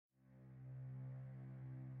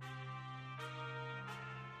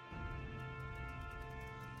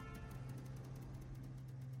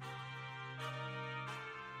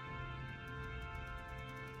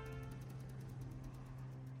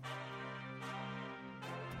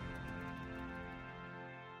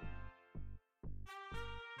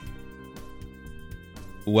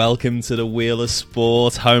Welcome to the Wheel of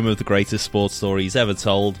Sport, home of the greatest sports stories ever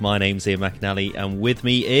told. My name's Ian McNally, and with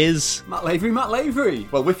me is... Matt Lavery.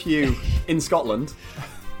 Well, with you in Scotland.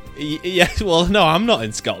 Yeah, well, no, I'm not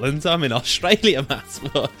in Scotland. I'm in Australia, Matt.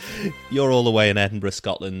 But you're all the way in Edinburgh,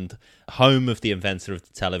 Scotland, home of the inventor of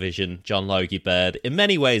the television, John Logie Baird. In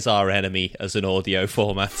many ways, our enemy as an audio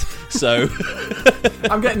format. So...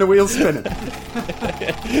 I'm getting the wheel spinning.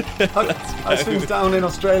 How's things down in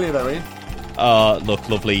Australia, though, Ian? Look,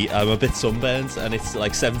 lovely. I'm a bit sunburned and it's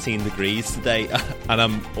like 17 degrees today and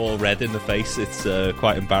I'm all red in the face. It's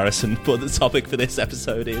quite embarrassing, but the topic for this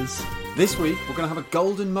episode is... This week, we're going to have a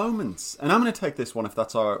golden moment, and I'm going to take this one if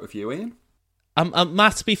that's all right with you, Ian.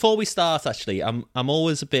 Matt, before we start, actually, I'm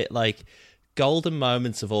always a bit like, golden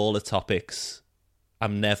moments of all the topics,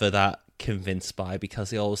 I'm never that convinced by,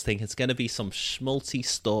 because I always think it's going to be some schmaltzy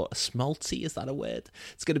story. Schmaltzy, is that a word?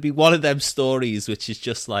 It's going to be one of them stories which is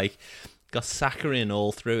just like... got saccharine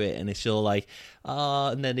all through it, and it's all like,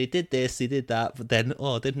 and then they did this, they did that, but then,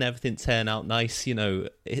 didn't everything turn out nice, you know?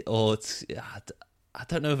 I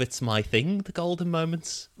don't know if it's my thing, the golden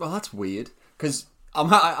moments. Well, that's weird, because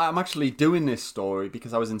I'm actually doing this story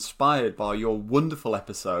because I was inspired by your wonderful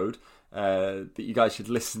episode that you guys should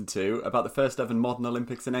listen to about the first ever modern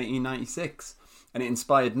Olympics in 1896, and it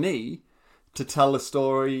inspired me to tell the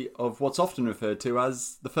story of what's often referred to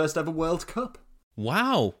as the first ever World Cup.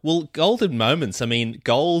 Wow. Well, golden moments. I mean,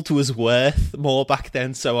 gold was worth more back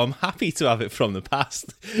then, so I'm happy to have it from the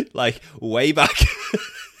past. Like, way back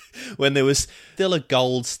when there was still a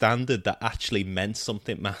gold standard that actually meant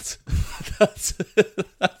something, Matt.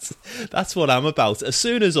 That's what I'm about. As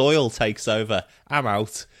soon as oil takes over, I'm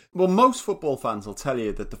out. Well, most football fans will tell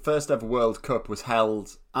you that the first ever World Cup was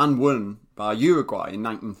held and won by Uruguay in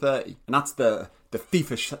 1930. And that's the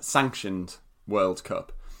FIFA-sanctioned World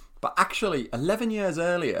Cup. But actually, 11 years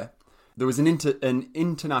earlier, there was an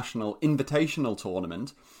international invitational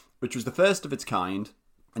tournament, which was the first of its kind,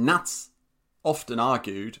 and that's often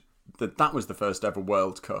argued that that was the first ever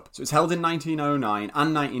World Cup. So it's held in 1909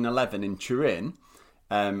 and 1911 in Turin,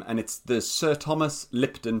 and it's the Sir Thomas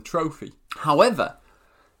Lipton Trophy. However,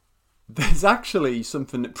 there's actually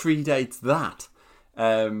something that predates that.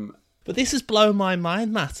 But this has blown my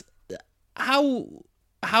mind, Matt.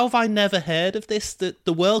 How have I never heard of this?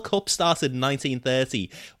 The World Cup started in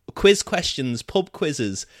 1930. Quiz questions, pub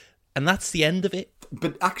quizzes, and that's the end of it.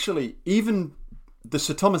 But actually, even the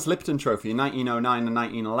Sir Thomas Lipton Trophy in 1909 and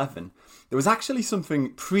 1911, there was actually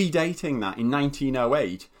something predating that in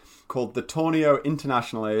 1908 called the Torneo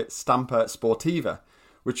Internazionale Stampa Sportiva,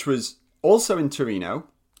 which was also in Torino,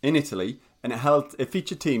 in Italy, and it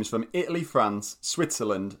featured teams from Italy, France,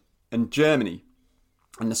 Switzerland, and Germany.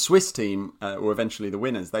 And the Swiss team were eventually the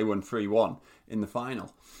winners. They won 3-1 in the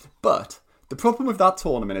final. But the problem with that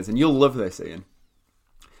tournament is, and you'll love this, Ian,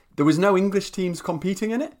 there was no English teams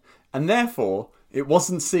competing in it, and therefore it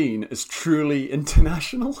wasn't seen as truly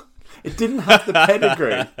international. It didn't have the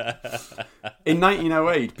pedigree in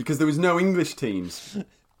 1908 because there was no English teams.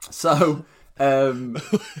 So... Well,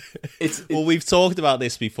 we've talked about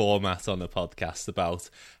this before, Matt, on the podcast,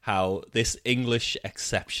 about how this English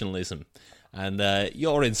exceptionalism... And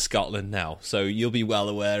you're in Scotland now, so you'll be well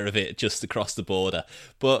aware of it just across the border.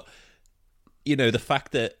 But, you know, the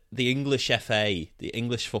fact that the English FA, the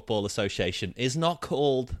English Football Association, is not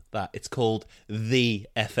called that. It's called the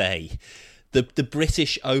FA. The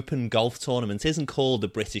British Open golf tournament isn't called the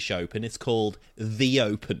British Open. It's called the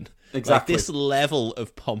Open. Exactly. Like, this level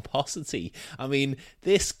of pomposity. I mean,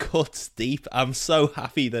 this cuts deep. I'm so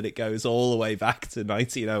happy that it goes all the way back to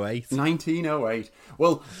 1908. 1908.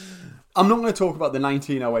 Well... I'm not going to talk about the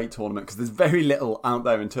 1908 tournament because there's very little out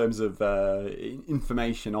there in terms of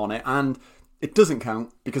information on it, and it doesn't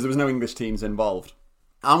count because there was no English teams involved.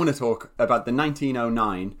 I'm going to talk about the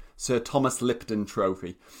 1909 Sir Thomas Lipton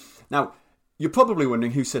Trophy. Now, you're probably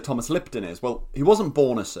wondering who Sir Thomas Lipton is. Well, he wasn't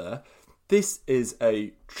born a Sir. This is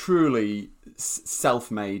a truly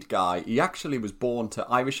self-made guy. He actually was born to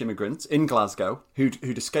Irish immigrants in Glasgow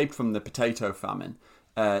who'd escaped from the potato famine.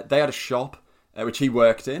 They had a shop which he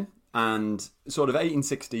worked in. And sort of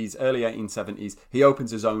 1860s, early 1870s, he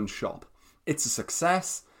opens his own shop. It's a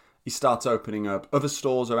success. He starts opening up other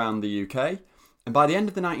stores around the UK. And by the end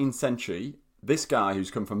of the 19th century, this guy who's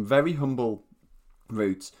come from very humble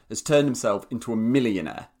roots has turned himself into a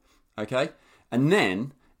millionaire. Okay? And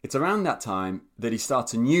then it's around that time that he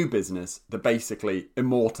starts a new business that basically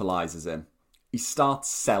immortalizes him. He starts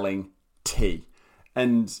selling tea.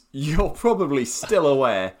 And you're probably still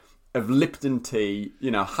aware of Lipton tea, you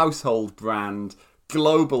know, household brand,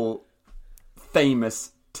 global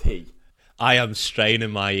famous tea. I am straining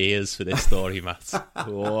my ears for this story, Matt.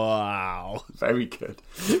 Wow. Very good.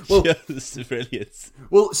 Well, just brilliant.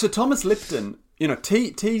 Well, so Thomas Lipton,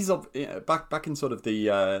 tea's back in sort of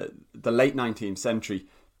the late 19th century.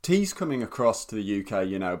 Tea's coming across to the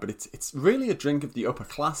UK, but it's really a drink of the upper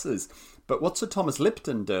classes. But what Sir Thomas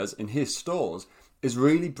Lipton does in his stores is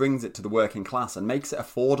really brings it to the working class and makes it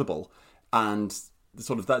affordable. And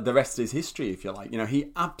sort of the rest is history, if you like.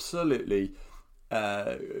 He absolutely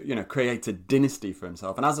creates a dynasty for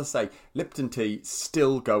himself. And as I say, Lipton tea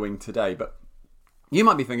still going today. But you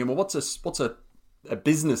might be thinking, well, what's a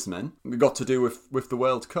businessman got to do with the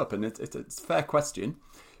World Cup? And it's a fair question.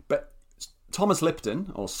 But Thomas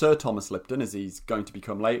Lipton, or Sir Thomas Lipton, as he's going to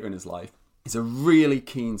become later in his life, is a really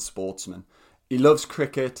keen sportsman. He loves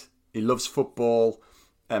cricket. He loves football.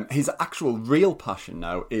 His actual real passion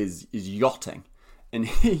now is yachting. And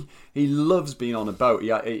he loves being on a boat.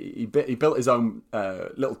 He built his own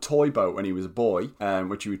little toy boat when he was a boy,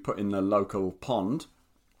 which he would put in the local pond.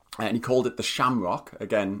 And he called it the Shamrock.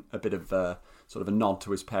 Again, a bit of sort of a nod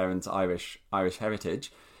to his parents' Irish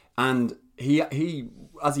heritage. And he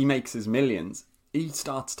as he makes his millions, he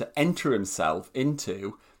starts to enter himself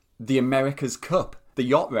into the America's Cup, the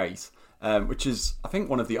yacht race, which is, I think,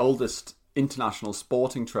 one of the oldest international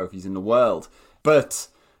sporting trophies in the world. But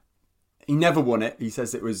he never won it. He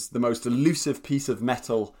says it was the most elusive piece of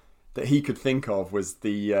metal that he could think of was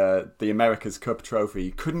the America's Cup trophy.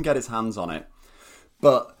 He couldn't get his hands on it.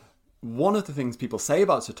 But one of the things people say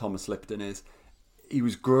about Sir Thomas Lipton is he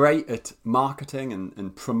was great at marketing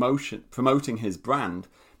and promoting his brand.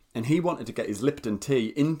 And he wanted to get his Lipton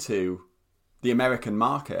tea into the American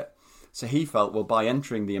market. So he felt, well, by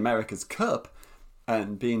entering the America's Cup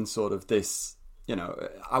and being sort of this,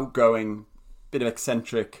 outgoing, bit of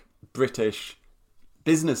eccentric British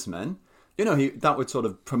businessman, that would sort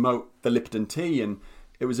of promote the Lipton tea, and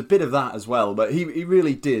it was a bit of that as well. But he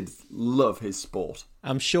really did love his sport.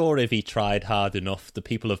 I'm sure if he tried hard enough, the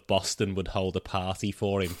people of Boston would hold a party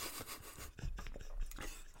for him.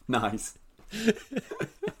 Nice.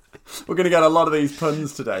 We're going to get a lot of these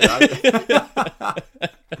puns today, right?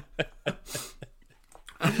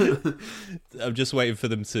 I'm just waiting for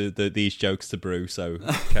them these jokes to brew, so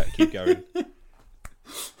keep going.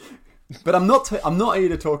 But I'm not here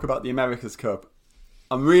to talk about the America's Cup.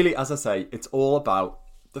 I'm really, as I say, it's all about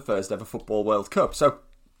the first ever Football World Cup. So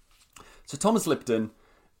Thomas Lipton,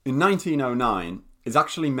 in 1909, is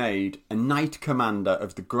actually made a Knight Commander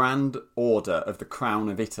of the Grand Order of the Crown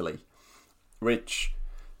of Italy, which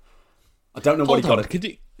I don't know what he got. Could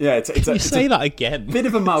you, can you say that again? Bit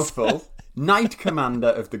of a mouthful. Knight Commander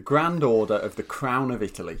of the Grand Order of the Crown of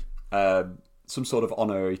Italy. Some sort of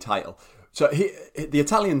honorary title. So the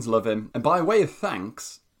Italians love him. And by way of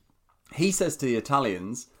thanks, he says to the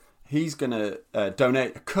Italians, he's going to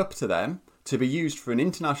donate a cup to them to be used for an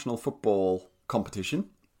international football competition.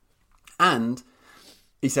 And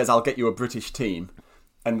he says, I'll get you a British team.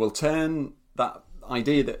 And we'll turn that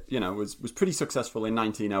idea that, was pretty successful in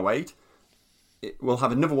 1908. We'll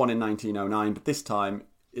have another one in 1909, but this time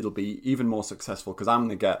it'll be even more successful because I'm going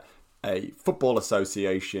to get a football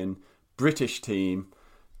association, British team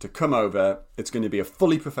to come over. It's going to be a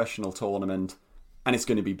fully professional tournament and it's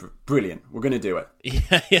going to be brilliant. We're going to do it.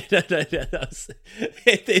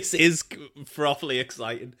 No. This is properly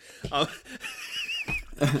exciting.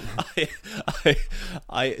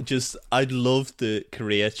 I'd love the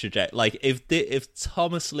career trajectory. Like if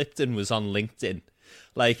Thomas Lipton was on LinkedIn,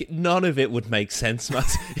 like none of it would make sense,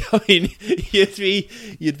 Matt. I mean, you'd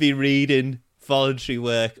be reading voluntary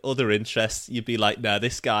work, other interests. You'd be like, no,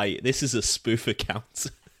 this is a spoof account.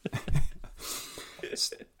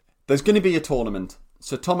 There's going to be a tournament,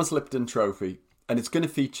 Sir Thomas Lipton Trophy, and it's going to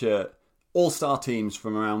feature all-star teams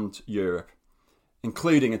from around Europe,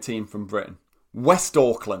 including a team from Britain. West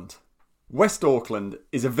Auckland. West Auckland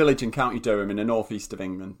is a village in County Durham in the northeast of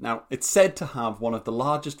England. Now, it's said to have one of the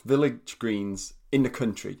largest village greens in the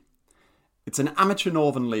country. It's an amateur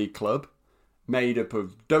Northern League club made up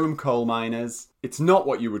of Durham coal miners. It's not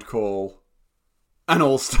what you would call an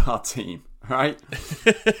all-star team, right?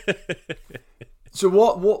 So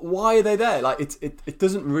why are they there? Like it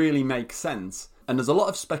doesn't really make sense. And there's a lot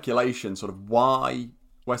of speculation sort of why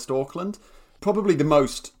West Auckland. Probably the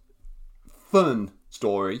most fun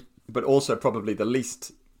story, but also probably the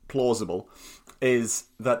least plausible, is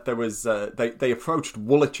that there was they approached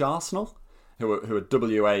Woolwich Arsenal, who are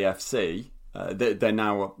WAFC. They're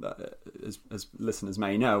now, as listeners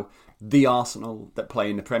may know, the Arsenal that play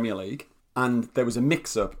in the Premier League. And there was a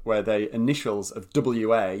mix-up where the initials of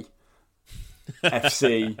WA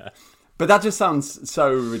FC But that just sounds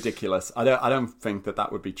so ridiculous. I don't think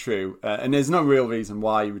that would be true. And there's no real reason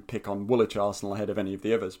why you would pick on Woolwich Arsenal ahead of any of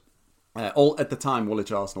the others. All at the time,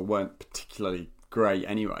 Woolwich Arsenal weren't particularly great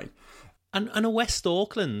anyway. And a West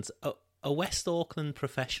Auckland, a West Auckland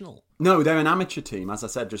professional. No, they're an amateur team, as I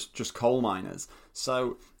said, just coal miners.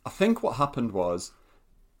 So I think what happened was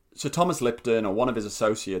Sir Thomas Lipton or one of his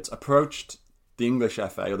associates approached the English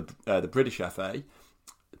FA or the British FA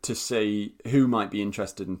to see who might be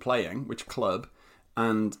interested in playing, which club,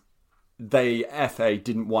 and the FA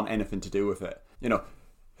didn't want anything to do with it. You know,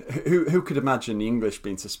 who could imagine the English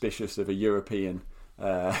being suspicious of a European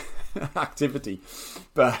activity?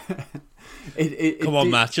 But come on,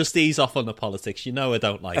 Matt, just ease off on the politics. You know I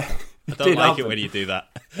don't like that. I don't like it when you do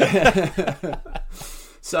that.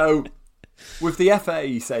 So, with the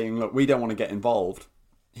FA saying, look, we don't want to get involved,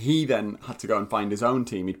 he then had to go and find his own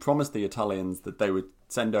team. He'd promised the Italians that they would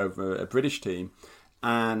send over a British team,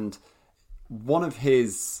 and one of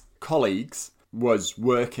his colleagues was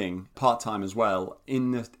working part-time as well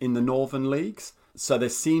in the Northern Leagues. So there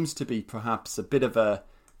seems to be perhaps a bit of a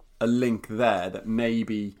link there that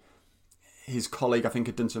maybe his colleague, I think,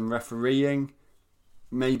 had done some refereeing,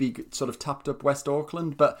 maybe sort of tapped up West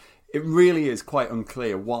Auckland, but it really is quite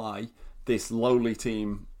unclear why this lowly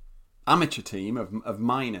team, amateur team of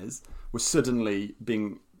miners, was suddenly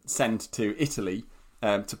being sent to Italy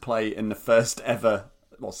to play in the first ever,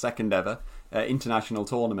 well, second ever international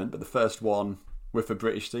tournament, but the first one with a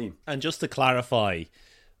British team. And just to clarify,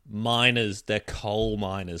 miners, they're coal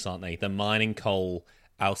miners, aren't they? They're mining coal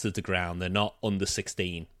out of the ground. They're not under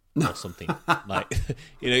 16 or something. Like,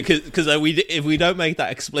 you know, because if we don't make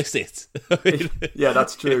that explicit, yeah,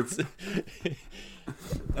 that's true.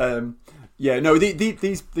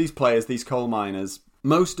 These players, these coal miners,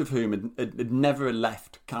 most of whom had never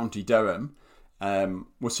left County Durham,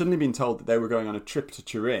 were suddenly being told that they were going on a trip to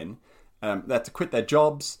Turin. They had to quit their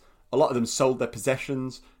jobs. A lot of them sold their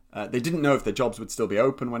possessions. They didn't know if their jobs would still be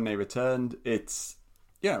open when they returned. It's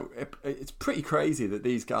pretty crazy that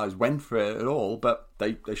these guys went for it at all, but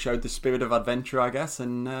they showed the spirit of adventure, I guess,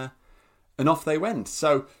 and off they went.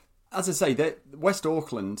 So, as I say, West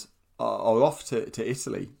Auckland are off to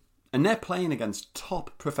Italy, and they're playing against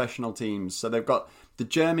top professional teams. So they've got the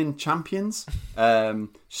German champions,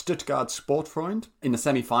 Stuttgart Sportfreund, in the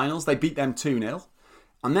semi-finals. They beat them 2-0.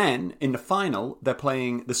 And then, in the final, they're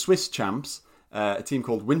playing the Swiss champs, a team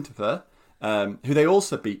called Winterthur, who they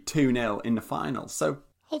also beat 2-0 in the final. So,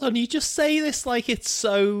 hold on, you just say this like it's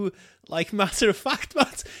so like matter of fact,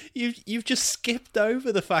 Matt. You've just skipped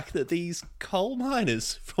over the fact that these coal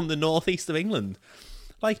miners from the northeast of England,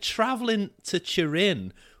 like travelling to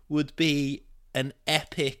Turin, would be an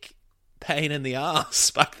epic pain in the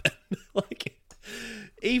arse back then. Like,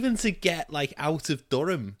 even to get like out of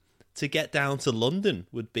Durham, to get down to London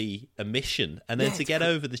would be a mission, and then to get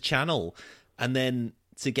over the Channel, and then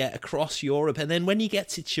to get across Europe, and then when you get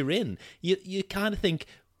to Turin, you kind of think,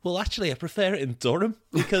 well, actually, I prefer it in Durham,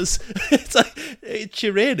 because it's like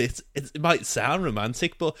Turin. It might sound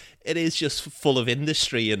romantic, but it is just full of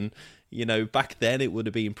industry, and you know, back then it would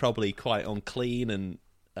have been probably quite unclean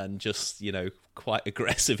and just, you know, quite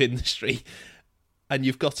aggressive industry, and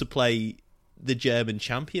you've got to play the German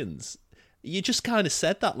champions. You just kind of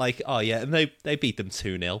said that like, oh yeah, and they beat them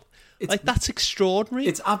 2-0. Like, that's extraordinary.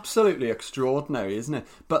 It's absolutely extraordinary, isn't it?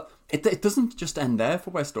 But it doesn't just end there for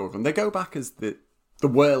West Auckland. They go back as the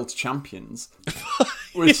world champions,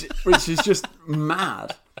 which is just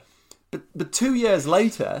mad. But 2 years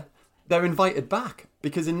later, they're invited back,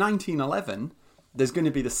 because in 1911 there's going to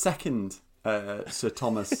be the second Sir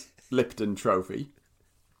Thomas Lipton Trophy,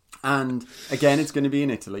 and again it's going to be in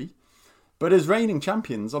Italy. But as reigning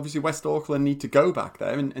champions, obviously West Auckland need to go back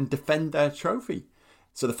there and defend their trophy.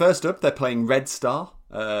 So the first up, they're playing Red Star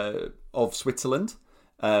of Switzerland,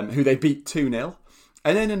 who they beat 2-0.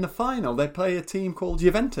 And then in the final, they play a team called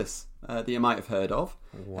Juventus, that you might have heard of.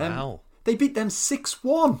 Wow. They beat them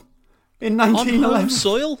 6-1 in 1911. On home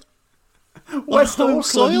soil? West on home Auckland,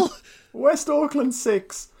 soil? West Auckland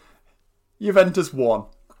 6, Juventus 1.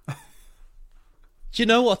 Do you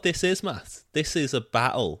know what this is, Matt? This is a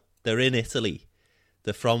battle. They're in Italy.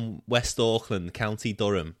 They're from West Auckland, County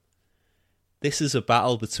Durham. This is a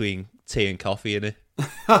battle between tea and coffee, innit?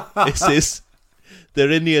 This is.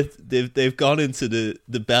 They're in they've gone into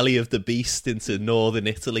the belly of the beast, into northern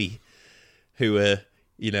Italy, who are,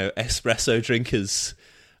 you know, espresso drinkers,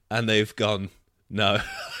 and they've gone, no,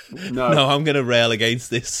 I'm going to rail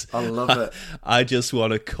against this. I love it. I just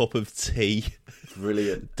want a cup of tea.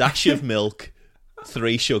 Brilliant. Dash of milk,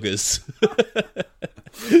 3 sugars.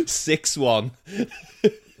 6-1.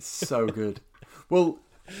 So good. Well,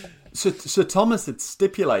 Sir Thomas had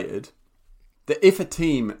stipulated that if a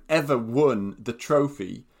team ever won the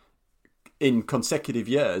trophy in consecutive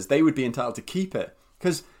years, they would be entitled to keep it.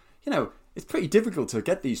 Because, it's pretty difficult to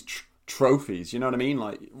get these trophies, you know what I mean?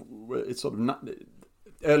 Like, it's sort of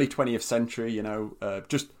early 20th century,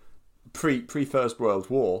 just pre-First World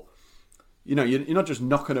War. You're not just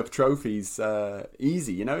knocking up trophies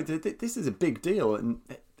easy, This is a big deal, and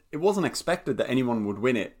it wasn't expected that anyone would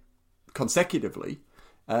win it consecutively.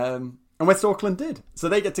 And West Auckland did. So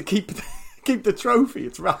they get to keep the trophy.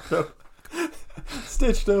 It's wrapped up,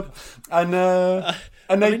 stitched up, and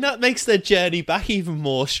that makes their journey back even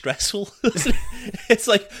more stressful. It's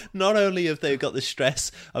like, not only have they got the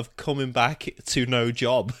stress of coming back to no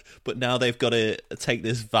job, but now they've got to take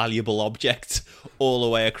this valuable object all the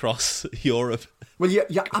way across Europe. Well,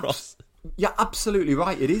 you're absolutely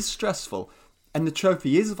right. It is stressful, and the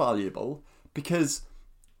trophy is valuable because,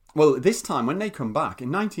 well, this time when they come back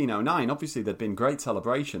in 1909, obviously there'd been great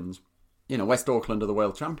celebrations. West Auckland are the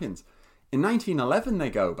world champions. In 1911, they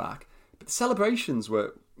go back. But the celebrations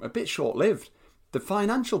were a bit short-lived. The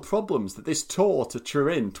financial problems that this tour to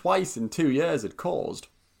Turin twice in 2 years had caused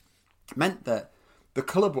meant that the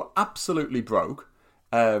club were absolutely broke.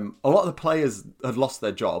 A lot of the players had lost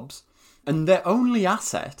their jobs, and their only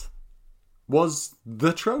asset was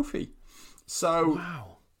the trophy. So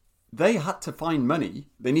they had to find money.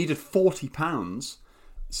 They needed £40.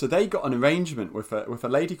 So they got an arrangement with a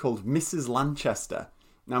lady called Mrs. Lanchester.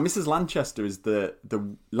 Now, Mrs. Lanchester is the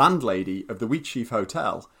landlady of the Wheatsheaf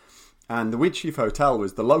Hotel, and the Wheatsheaf Hotel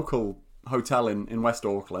was the local hotel in West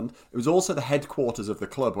Auckland. It was also the headquarters of the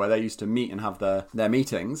club where they used to meet and have their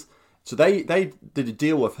meetings. So they did a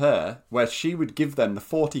deal with her where she would give them the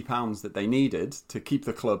 £40 that they needed to keep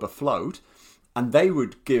the club afloat, and they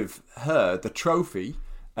would give her the trophy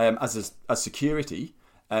as security.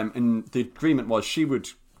 And the agreement was she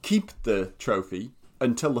would keep the trophy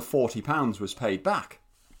until the £40 was paid back.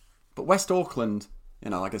 But West Auckland,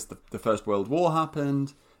 I guess the First World War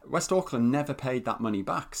happened. West Auckland never paid that money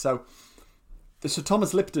back. So the Sir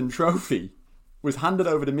Thomas Lipton Trophy was handed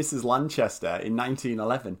over to Mrs. Lanchester in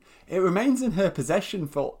 1911. It remains in her possession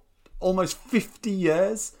for almost 50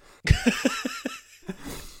 years.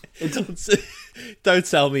 Don't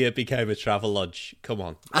tell me it became a travel lodge. Come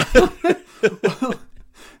on. Well,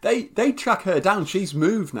 they track her down. She's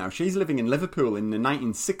moved now. She's living in Liverpool in the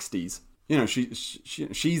 1960s.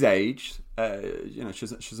 She's aged.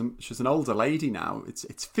 She's an older lady now.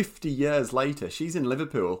 It's 50 years later. She's in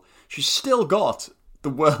Liverpool. She's still got the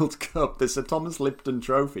World Cup, the Sir Thomas Lipton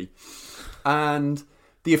Trophy, and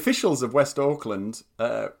the officials of West Auckland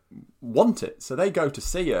want it. So they go to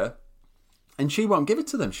see her, and she won't give it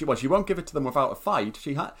to them. She won't give it to them without a fight.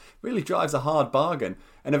 She really drives a hard bargain,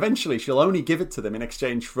 and eventually she'll only give it to them in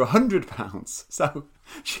exchange for £100. So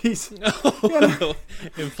she's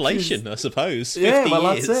inflation, I suppose. 50 yeah,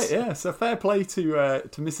 well, years. that's it. Yeah, so fair play to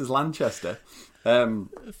Mrs. Lanchester.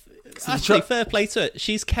 Actually, fair play to her.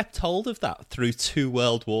 She's kept hold of that through 2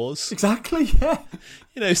 world wars. Exactly. Yeah.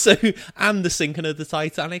 And the sinking of the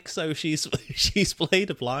Titanic. So she's played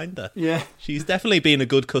a blinder. Yeah. She's definitely been a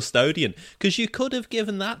good custodian, because you could have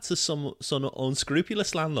given that to some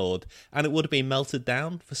unscrupulous landlord, and it would have been melted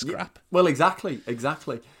down for scrap. Yeah. Well, exactly.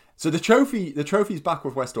 So the trophy's back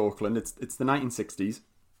with West Auckland. It's the 1960s.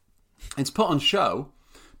 It's put on show,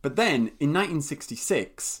 but then in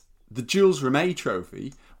 1966, the Jules Rimet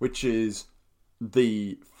Trophy, which is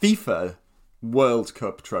the FIFA World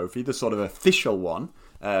Cup trophy, the sort of official one,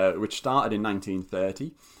 which started in 1930.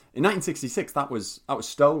 In 1966, that was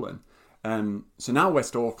stolen. So now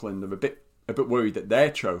West Auckland are a bit worried that their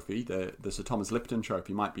trophy, the Sir Thomas Lipton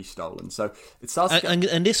Trophy, might be stolen. So it starts. And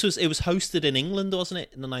it was hosted in England, wasn't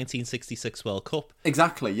it, in the 1966 World Cup?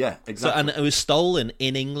 Exactly. Yeah. Exactly. So, and it was stolen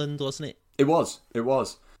in England, wasn't it? It was.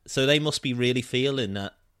 So they must be really feeling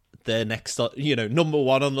that their next, number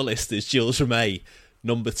one on the list is Jules Rimet.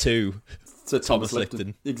 Number 2, Sir Thomas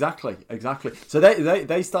Lipton. Exactly. So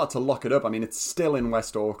they start to lock it up. I mean, it's still in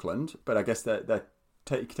West Auckland, but I guess they're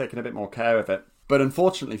taking a bit more care of it. But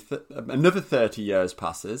unfortunately, another 30 years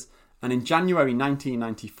passes, and in January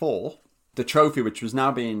 1994, the trophy, which was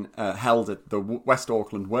now being held at the West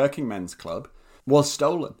Auckland Working Men's Club, was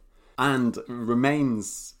stolen and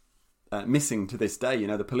remains missing to this day.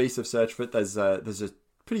 The police have searched for it. There's a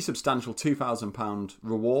pretty substantial £2,000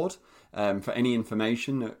 reward for any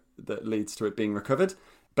information that leads to it being recovered.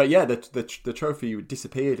 But yeah, the trophy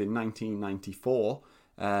disappeared in 1994.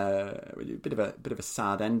 A bit of a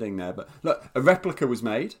sad ending there. But look, a replica was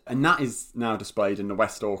made, and that is now displayed in the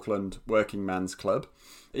West Auckland Working Men's Club.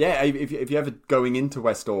 Yeah, if you're ever going into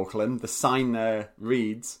West Auckland, the sign there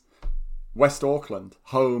reads, West Auckland,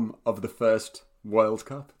 home of the first World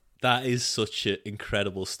Cup. That is such an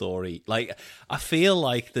incredible story. Like, I feel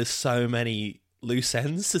like there's so many loose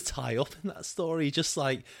ends to tie up in that story. Just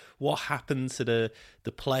like what happened to the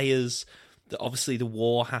players. Obviously, the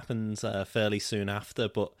war happened fairly soon after,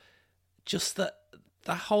 but just that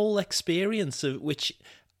whole experience of which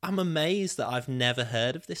I'm amazed that I've never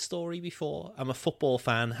heard of this story before. I'm a football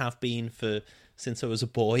fan, have been since I was a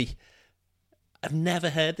boy. I've never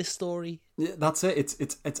heard this story. Yeah, that's it.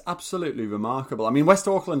 It's absolutely remarkable. I mean, West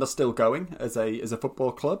Auckland are still going as a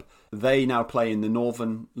football club. They now play in the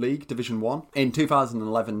Northern League Division 1 in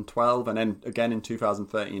 2011-12 and then again in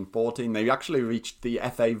 2013-14. They actually reached the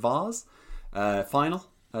FA Vars final.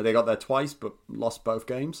 They got there twice but lost both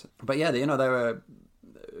games. But yeah, they're a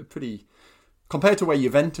pretty, compared to where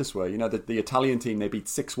Juventus were, the Italian team, they beat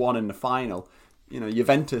 6-1 in the final.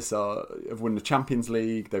 Juventus have won the Champions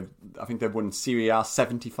League. I think they've won Serie A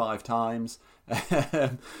 75 times.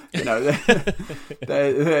 They're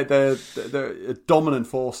a dominant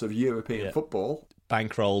force of European football.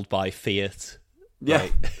 Bankrolled by Fiat. Yeah.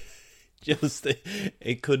 Like, just,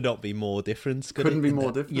 it could not be more different. Couldn't be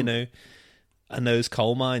more different. And those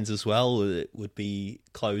coal mines as well would be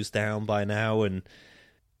closed down by now. And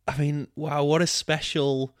I mean, wow, what a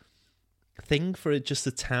special thing for just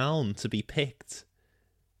a town to be picked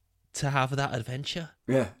to have that adventure.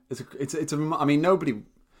 Yeah, I mean, nobody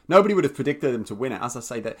would have predicted them to win it. As I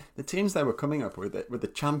say, the teams they were coming up with the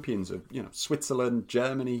champions of Switzerland,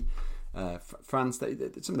 Germany, France. They're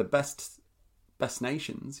some of the best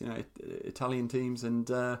nations. Italian teams. And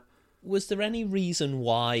was there any reason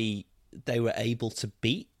why they were able to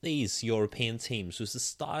beat these European teams? Was the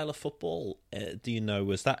style of football?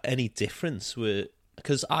 Was that any difference?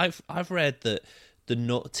 Because I've read that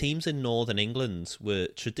the teams in Northern England were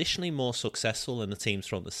traditionally more successful than the teams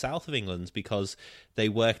from the south of England because they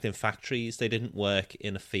worked in factories. They didn't work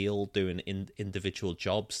in a field doing individual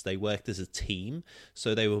jobs. They worked as a team,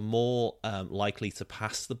 so they were more likely to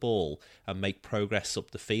pass the ball and make progress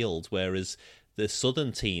up the field, whereas the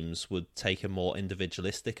southern teams would take a more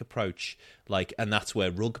individualistic approach, and that's where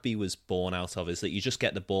rugby was born out of, is that you just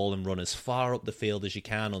get the ball and run as far up the field as you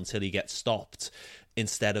can until you get stopped,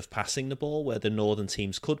 instead of passing the ball, where the northern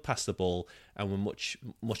teams could pass the ball and were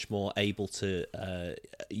much more able to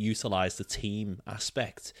utilise the team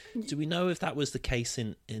aspect. Do we know if that was the case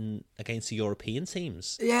in against the European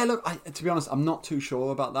teams? Yeah, look, to be honest, I'm not too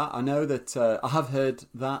sure about that. I know that I have heard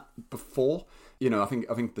that before. I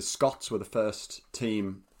think the Scots were the first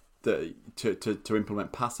team to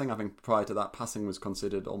implement passing. I think prior to that, passing was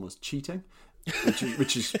considered almost cheating,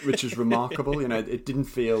 which is remarkable. It didn't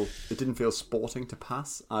feel sporting to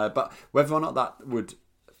pass. But whether or not that would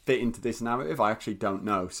fit into this narrative, I actually don't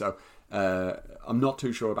know. So I'm not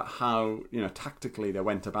too sure about how tactically they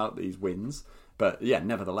went about these wins. But yeah,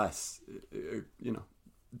 nevertheless,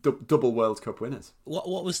 double World Cup winners.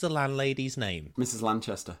 What was the landlady's name? Mrs.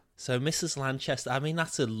 Lanchester. So Mrs. Lanchester, I mean,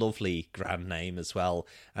 that's a lovely grand name as well.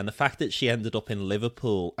 And the fact that she ended up in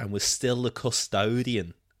Liverpool and was still the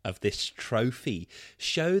custodian of this trophy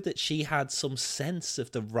showed that she had some sense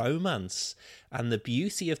of the romance and the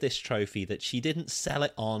beauty of this trophy, that she didn't sell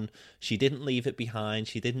it on, she didn't leave it behind,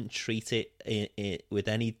 she didn't treat it with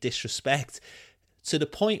any disrespect, to the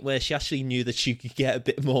point where she actually knew that she could get a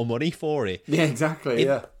bit more money for it. Yeah, exactly,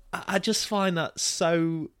 yeah. I just find that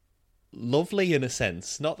so lovely in a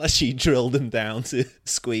sense. Not that she drilled them down to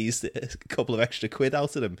squeeze a couple of extra quid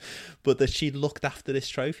out of them, but that she looked after this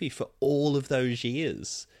trophy for all of those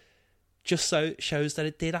years. Just so shows that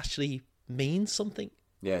it did actually mean something.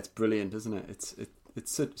 Yeah, it's brilliant, isn't it?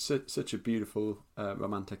 It's such a beautiful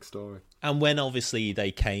romantic story. And when obviously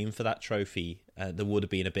they came for that trophy, there would have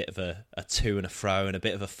been a bit of a to and a fro and a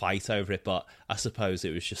bit of a fight over it, but I suppose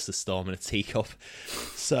it was just a storm in a teacup.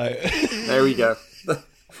 So there we go.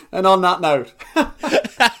 And on that note,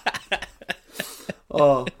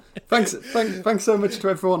 thanks so much to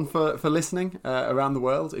everyone for listening around the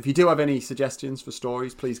world. If you do have any suggestions for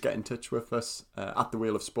stories, please get in touch with us at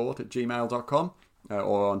thewheelofsport@gmail.com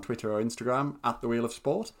or on Twitter or Instagram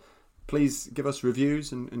 @thewheelofsport. Please give us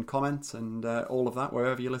reviews and comments and all of that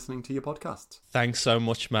wherever you're listening to your podcasts. Thanks so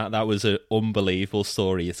much, Matt. That was an unbelievable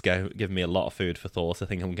story. It's given me a lot of food for thought. I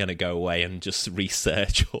think I'm going to go away and just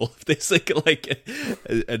research all of this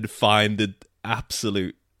and find the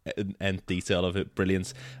absolute end detail of it.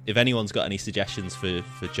 Brilliant. If anyone's got any suggestions for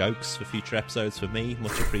jokes for future episodes for me,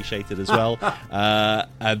 much appreciated as well.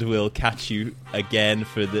 And we'll catch you again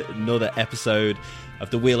for another episode of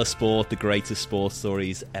The Wheel of Sport, the greatest sports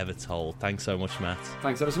stories ever told. Thanks so much, Matt.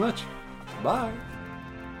 Thanks ever so much. Bye.